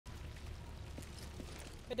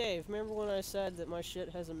Hey Dave, remember when I said that my shit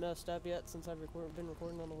hasn't messed up yet since I've been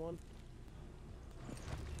recording on the one?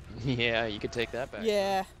 Yeah, you could take that back.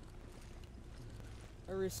 Yeah.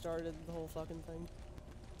 I restarted the whole fucking thing.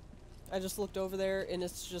 I just looked over there and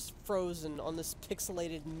it's just frozen on this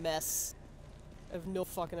pixelated mess. I have no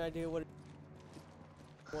fucking idea what it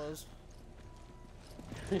was.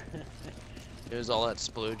 There's all that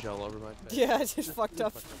splooge all over my face. Yeah, I just fucked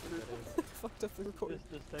up. Fucked up the recording.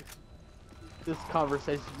 This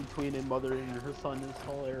conversation between a mother and her son is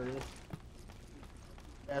hilarious.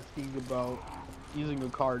 Asking about using a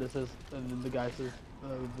card, it says, and then the guy says,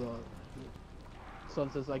 the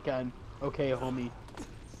son says, "I can." Okay, homie.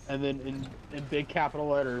 And then in big capital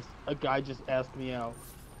letters, a guy just asked me out.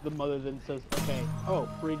 The mother then says, "Okay, oh,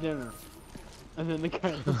 free dinner." And then the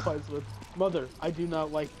guy replies with, "Mother, I do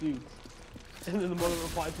not like dudes." And then the mother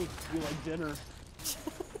replies with, "You like dinner."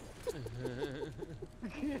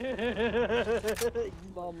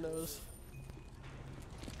 Mom knows.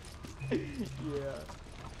 Yeah.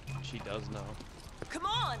 She does know. Come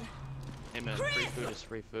on! Hey man, free food is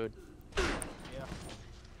free food. Yeah.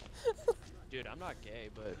 Dude, I'm not gay,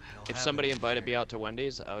 but if somebody invited me out to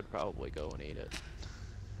Wendy's, I would probably go and eat it.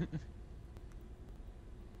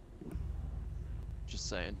 Just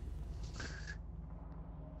saying.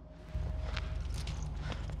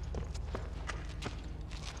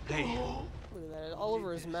 Hey. Look at that, all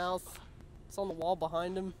over his mouth. It's on the wall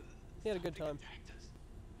behind him. He had a good time.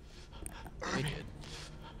 He did.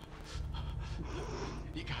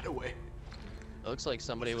 You got away. It looks like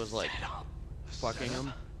somebody was like fucking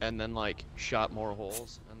him and then like shot more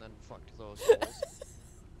holes and then fucked those holes.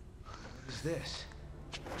 What is this?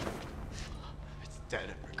 It's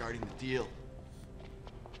data regarding the deal.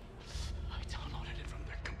 I downloaded it from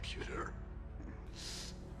their computer.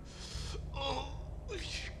 Oh, you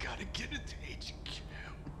gotta get it to HQ.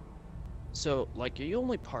 So, like, are you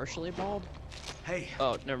only partially bald? Hey.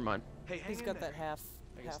 Oh, never mind. Hey, hang He's in got there. that half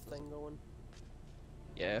guess thing going.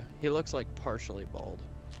 Yeah, he looks like partially bald.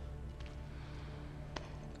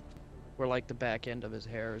 Where like the back end of his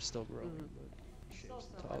hair is still growing, but shaves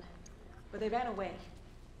the top. But they ran away.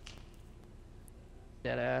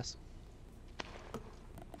 Dead ass.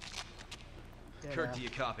 Kirk, do you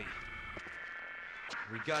copy?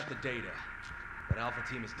 We got the data, but Alpha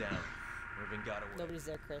Team is down. Irving got away. Nobody's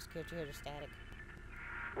there, Chris. Can't you hear the static?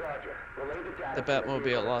 Roger. Relay the data The to Batmobile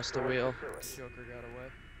vehicle lost the stored wheel. facility. Joker got away.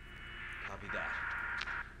 Copy that.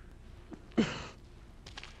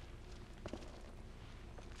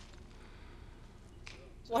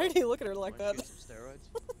 Why did he look at her like that? Wanna shoot some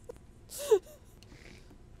steroids?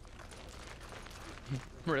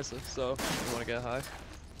 Marissa, so you wanna get high?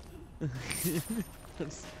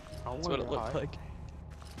 that's what it looked like.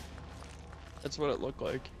 That's what it looked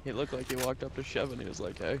like. He looked like he walked up to Chev and he was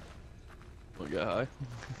like, "Hey, wanna get high?"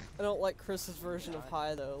 I don't like Chris's version of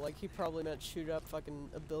high though. Like he probably meant shoot up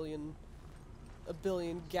fucking a billion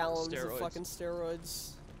gallons of fucking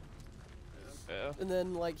steroids. Yeah. And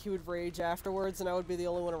then like he would rage afterwards, and I would be the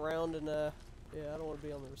only one around. And yeah, I don't want to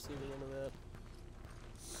be on the receiving end of that.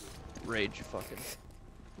 Rage fucking.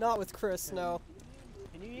 Not with Chris, no.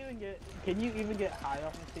 Can you even get high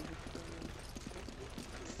off of things?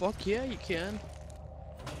 Fuck yeah, you can.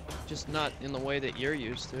 Just not in the way that you're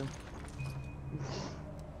used to.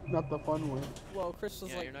 Not the fun way. Well, Chris was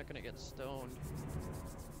Yeah, like, you're not gonna get stoned.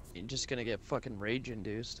 You're just gonna get fucking rage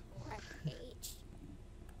induced.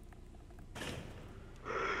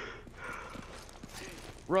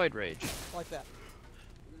 Roid rage. like that.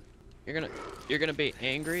 You're gonna be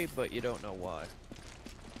angry, but you don't know why.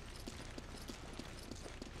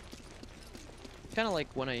 Kind of like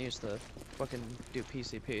when I used to fucking do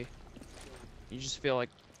PCP. You just feel like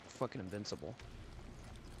fucking invincible.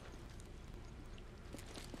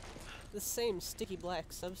 The same sticky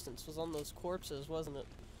black substance was on those corpses, wasn't it?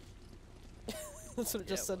 That's what it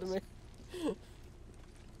just Yeah, said it to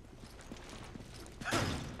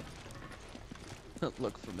me.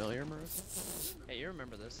 Look familiar, Marissa? Hey, you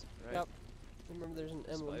remember this, right? Yep. Remember there's an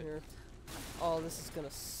emblem Spite. here. Oh, this is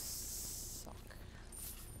gonna suck.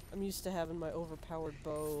 I'm used to having my overpowered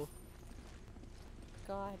bow.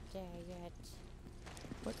 God dang it.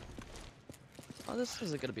 What? Oh, this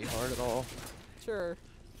isn't gonna be hard at all. Sure.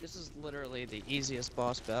 This is literally the easiest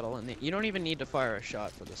boss battle, and you don't even need to fire a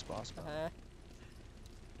shot for this boss battle. Uh-huh.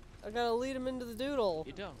 I gotta lead him into the doodle.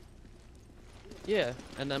 You don't. Yeah,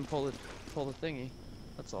 and then pull the thingy.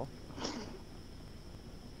 That's all.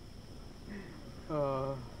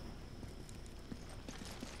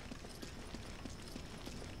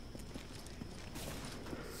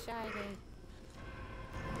 Shiny.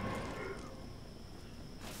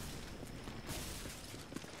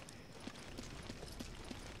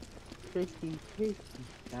 Tricky, tricky,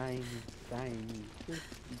 shiny, shiny, tricky,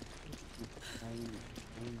 tricky, shiny,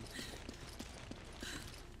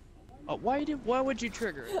 shiny. Why would you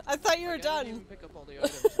trigger it? I thought you were Like, I didn't done. even pick up all the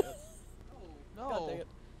items yet. No. God dang it.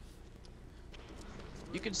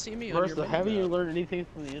 You can see me on your Marissa, haven't you mini-map. learned anything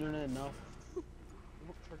from the internet? No.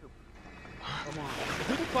 Come on.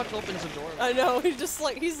 Who the fuck opens a door? I know, he's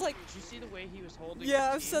like, Did you see the way he was holding yeah,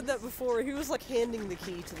 the I've key? said that before. He was like handing the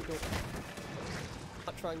key to the door.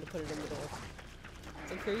 Not trying to put it in the door.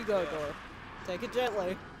 It's like, here you go, door. Take it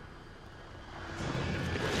gently.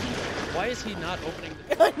 Why is he not opening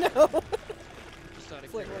the door? I know. Just out of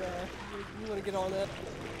It's like, curiosity. you want to get on that?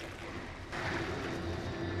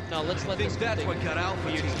 No, let's let this That's thing what got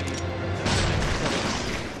Alpha use Team.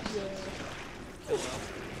 Yeah.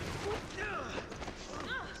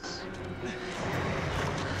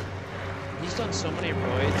 He's done so many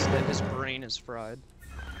roids that his brain is fried.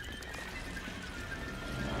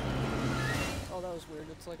 Oh, that was weird.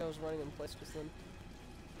 It's like I was running in place just then.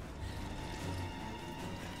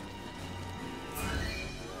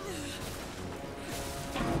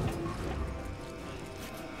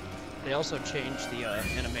 They also changed the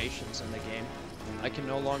animations in the game. I can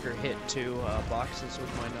no longer hit two boxes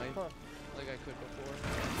with my knife like I could before.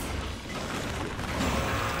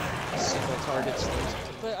 Single targets those.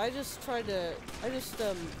 But I just cut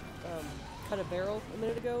a barrel a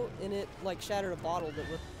minute ago, and it like shattered a bottle that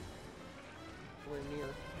was near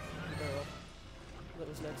the barrel that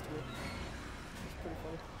was next to me. It's pretty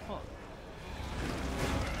funny. Huh.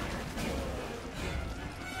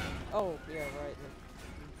 Oh, yeah, right.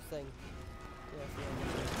 The thing. Yeah,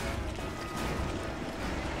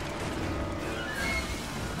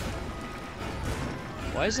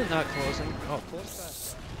 Why is it not closing? Oh, close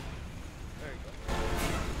fast. There you go.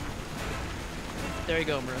 There you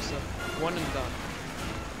go, Marissa. One and done.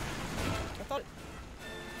 I thought.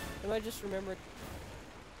 Am I just remembering?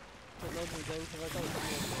 Don't know the thing because I thought it was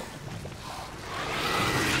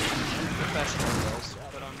Professional rolls,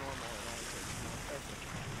 but on normal it only takes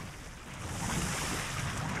one.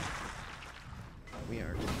 We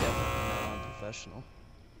are definitely not on professional.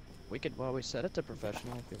 We could, well, we set it to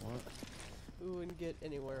professional if you want. We wouldn't get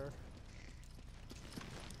anywhere.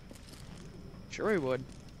 Sure we would.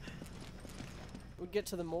 We'd get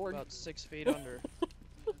to the morgue. About 6 feet under.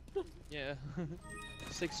 Yeah.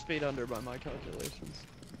 6 feet under by my calculations.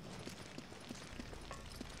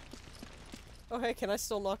 Oh hey, can I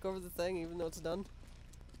still knock over the thing even though it's done?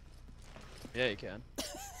 Yeah, you can.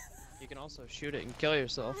 You can also shoot it and kill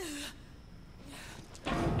yourself.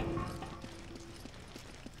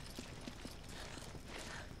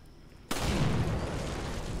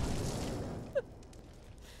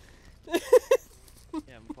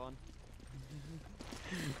 Yeah, having fun.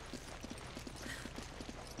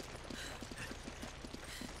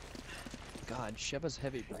 God, Sheva's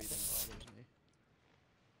heavy breathing bothers me.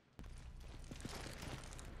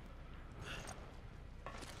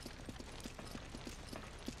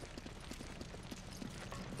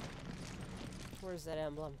 Where's that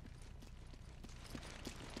emblem?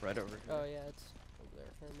 Right over here. Oh yeah, it's over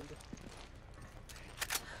there. I remember.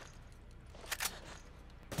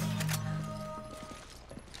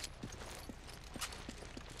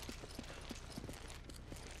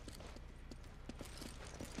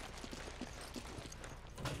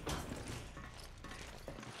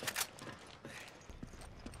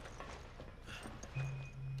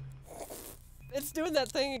 It's doing that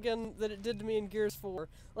thing again that it did to me in Gears 4.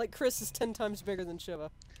 Like, Chris is 10 times bigger than Shiva.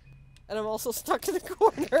 And I'm also stuck in the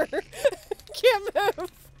corner. Can't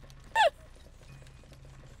move.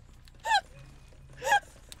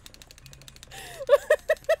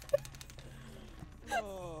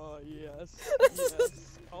 Oh, yes.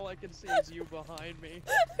 Yes. All I can see is you behind me.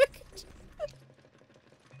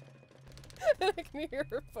 And I can hear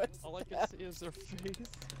her voice. All I can see is her face.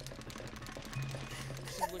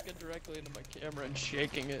 She's looking directly into my camera and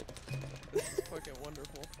shaking it. This is fucking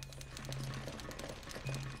wonderful.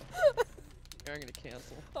 Here, I'm gonna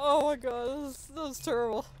cancel. Oh my god, that was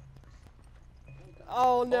terrible.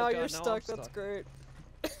 Oh, now God, you're now stuck. I'm That's stuck. great.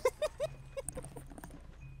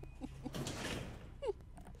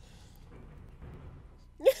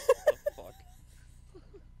 What the fuck?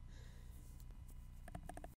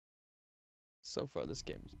 So far, this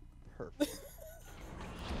game is perfect.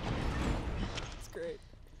 It's great.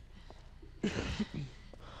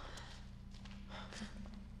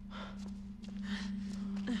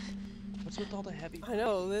 What's with all the heavy? I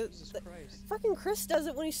know. Jesus Christ. Fucking Chris does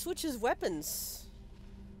it when he switches weapons.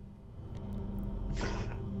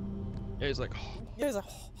 Yeah, he's like. Yeah, he's like.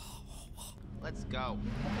 Let's go.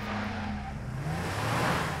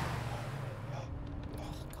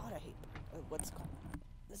 Oh, God, I hate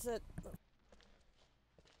Is that...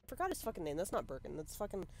 I forgot his fucking name. That's not Birkin. That's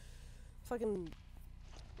fucking... Got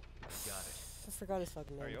it. I forgot his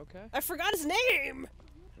fucking name. Are you okay? I forgot his name!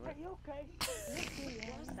 Are you okay?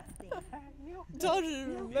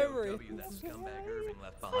 Don't memory. POW that scumbag Irving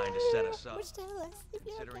left behind to set us up.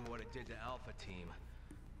 Considering what it did to Alpha Team,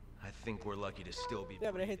 I think we're lucky to still be. Yeah,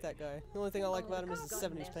 but I hate that guy. The only thing I like about him is his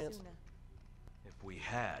 70s pants. If we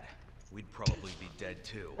had, we'd probably be dead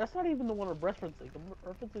too. That's not even the one referencing. The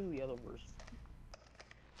referencing the other verse.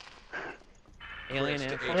 Alien Chris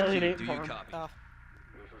to Ant HQ, Farm. Alien do you Farm. copy? Ah.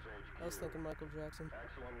 I was thinking Michael Jackson.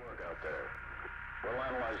 Excellent work out there. We'll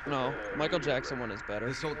analyze the No, data Michael immediately. Jackson one is better.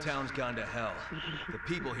 This whole town's gone to hell. The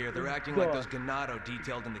people here, they're acting like those Ganado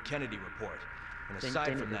detailed in the Kennedy report. And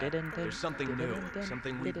aside from that, there's something new,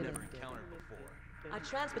 something we've never encountered before. Our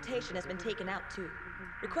transportation has been taken out too.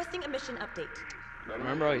 Requesting a mission update.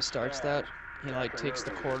 Remember how he starts that? He like takes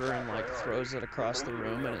the quarter and like throws it across the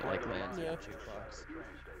room and it like lands in a jukebox.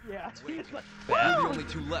 Yeah. It's like, We're the only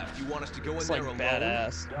two left. You want us to go in It's there like alone?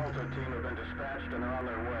 badass. Delta team have been dispatched and are on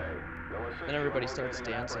their way. They'll assist And you everybody in starts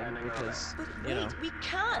locating dancing apprehending because, But you know, wait, we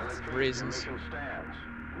can't! reasons. Mission stands.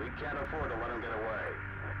 We can't afford to let them get away.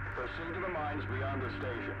 Proceed to the mines beyond the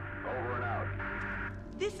station. Over and out.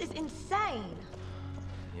 This is insane!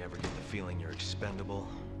 You ever get the feeling you're expendable?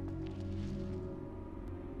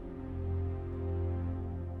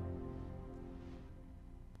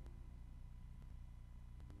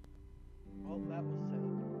 oh, that was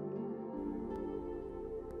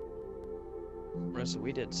Marissa,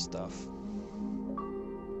 we did stuff.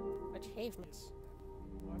 Achievements.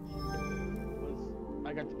 was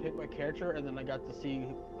I got to pick my character, and then I got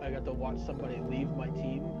to watch somebody leave my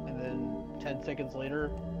team, and then 10 seconds later,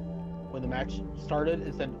 when the match started,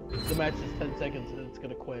 it said the match is 10 seconds and it's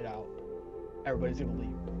gonna quit out. Everybody's gonna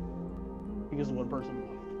leave because one person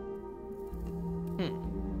left.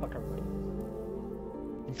 Fuck everybody.